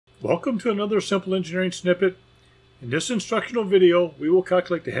Welcome to another simple engineering snippet. In this instructional video, we will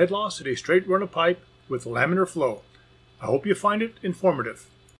calculate the head loss at a straight run of pipe with laminar flow. I hope you find it informative.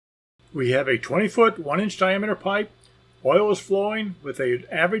 We have a 20-foot, 1-inch diameter pipe. Oil is flowing with an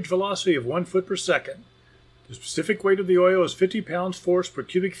average velocity of 1 foot per second. The specific weight of the oil is 50 pounds force per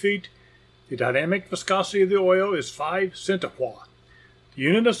cubic feet. The dynamic viscosity of the oil is 5 centipoise. The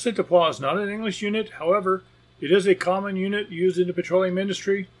unit of centipoise is not an English unit, however, it is a common unit used in the petroleum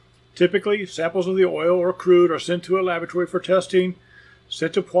industry. Typically, samples of the oil or crude are sent to a laboratory for testing.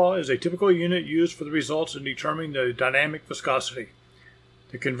 Centipoise is a typical unit used for the results in determining the dynamic viscosity.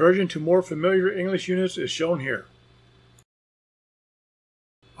 The conversion to more familiar English units is shown here.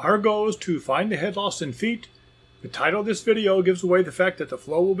 Our goal is to find the head loss in feet. The title of this video gives away the fact that the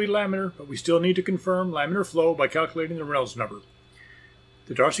flow will be laminar, but we still need to confirm laminar flow by calculating the Reynolds number.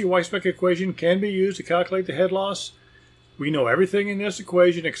 The Darcy-Weisbach equation can be used to calculate the head loss. We know everything in this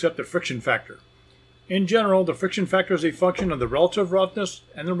equation except the friction factor. In general, the friction factor is a function of the relative roughness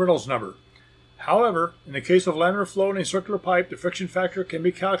and the Reynolds number. However, in the case of laminar flow in a circular pipe, the friction factor can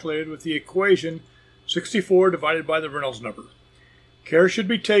be calculated with the equation 64 divided by the Reynolds number. Care should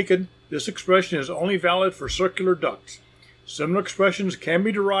be taken. This expression is only valid for circular ducts. Similar expressions can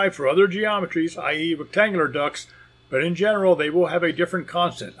be derived for other geometries, i.e. rectangular ducts, but in general they will have a different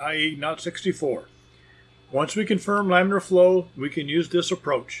constant, i.e. not 64. Once we confirm laminar flow, we can use this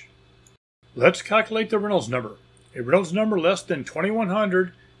approach. Let's calculate the Reynolds number. A Reynolds number less than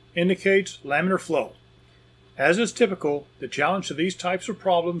 2100 indicates laminar flow. As is typical, the challenge to these types of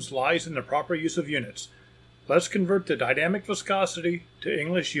problems lies in the proper use of units. Let's convert the dynamic viscosity to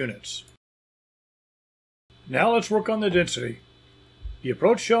English units. Now let's work on the density. The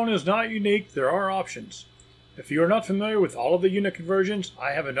approach shown is not unique, there are options. If you are not familiar with all of the unit conversions,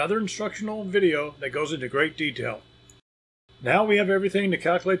 I have another instructional video that goes into great detail. Now we have everything to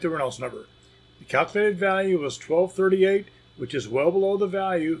calculate the Reynolds number. The calculated value was 1238, which is well below the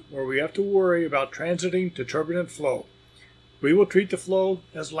value where we have to worry about transiting to turbulent flow. We will treat the flow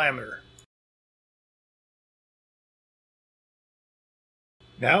as laminar.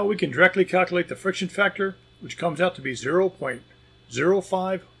 Now we can directly calculate the friction factor, which comes out to be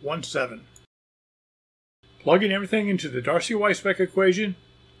 0.0517. Plugging everything into the Darcy-Weisbach equation,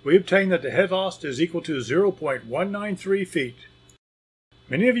 we obtain that the head loss is equal to 0.193 feet.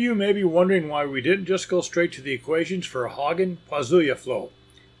 Many of you may be wondering why we didn't just go straight to the equations for a Hagen-Poiseuille flow.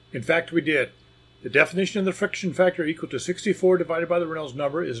 In fact, we did. The definition of the friction factor equal to 64 divided by the Reynolds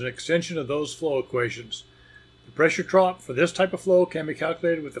number is an extension of those flow equations. The pressure drop for this type of flow can be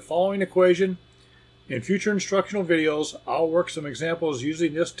calculated with the following equation. In future instructional videos, I'll work some examples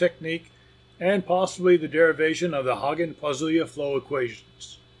using this technique and possibly the derivation of the Hagen-Poiseuille flow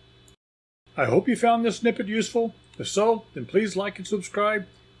equations. I hope you found this snippet useful. If so, then please like and subscribe.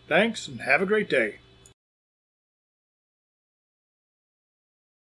 Thanks and have a great day.